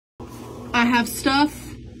I have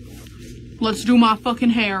stuff. Let's do my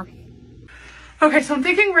fucking hair. Okay, so I'm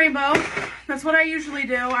thinking rainbow. That's what I usually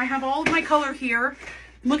do. I have all of my color here.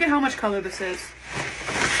 Look at how much color this is.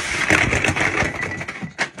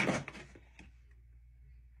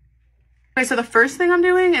 Okay, so the first thing I'm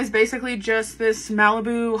doing is basically just this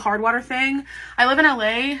Malibu hard water thing. I live in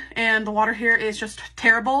LA and the water here is just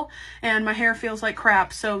terrible and my hair feels like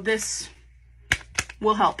crap, so this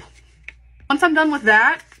will help. Once I'm done with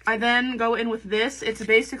that, I then go in with this. It's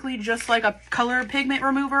basically just like a color pigment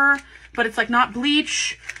remover, but it's like not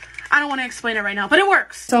bleach. I don't want to explain it right now, but it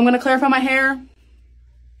works. So I'm going to clarify my hair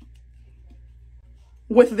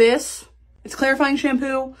with this. It's clarifying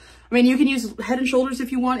shampoo. I mean, you can use Head and Shoulders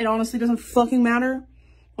if you want. It honestly doesn't fucking matter.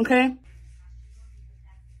 Okay?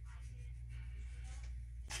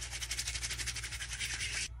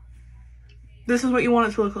 This is what you want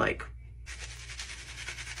it to look like.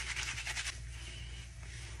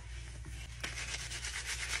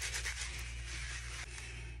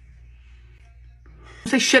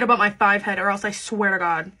 Say shit about my 5 head or else I swear to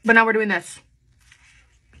God. But now we're doing this.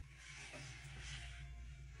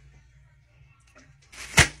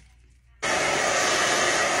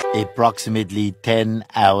 Approximately 10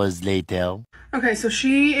 hours later. Okay, so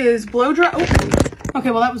she is blow dry. Oh.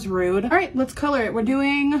 Okay, well that was rude. All right, let's color it. We're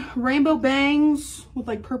doing rainbow bangs with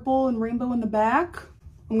like purple and rainbow in the back.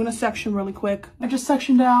 I'm gonna section really quick. I just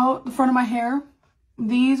sectioned out the front of my hair.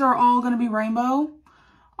 These are all gonna be rainbow.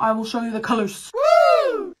 I will show you the colors.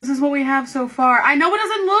 Woo! This is what we have so far. I know it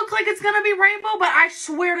doesn't look like it's gonna be rainbow, but I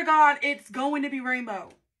swear to God, it's going to be rainbow.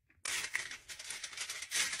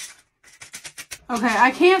 Okay,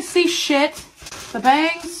 I can't see shit. The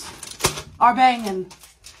bangs are banging.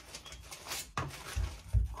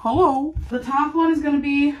 Hello. The top one is gonna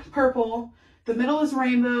be purple. The middle is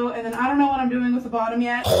rainbow, and then I don't know what I'm doing with the bottom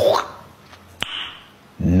yet.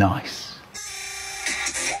 Nice.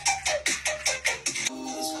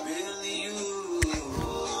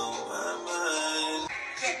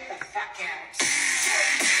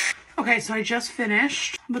 Okay, so I just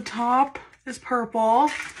finished. The top is purple.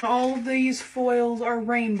 All of these foils are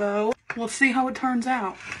rainbow. Let's see how it turns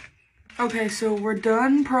out. Okay, so we're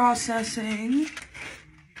done processing.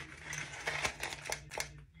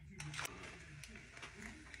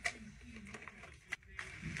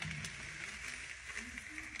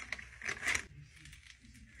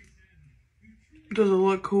 Does it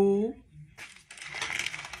look cool?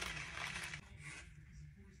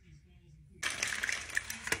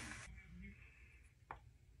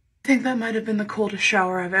 I think that might have been the coldest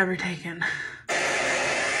shower I've ever taken.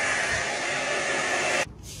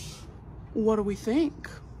 What do we think?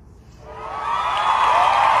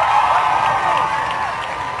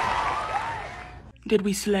 Did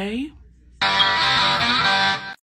we slay?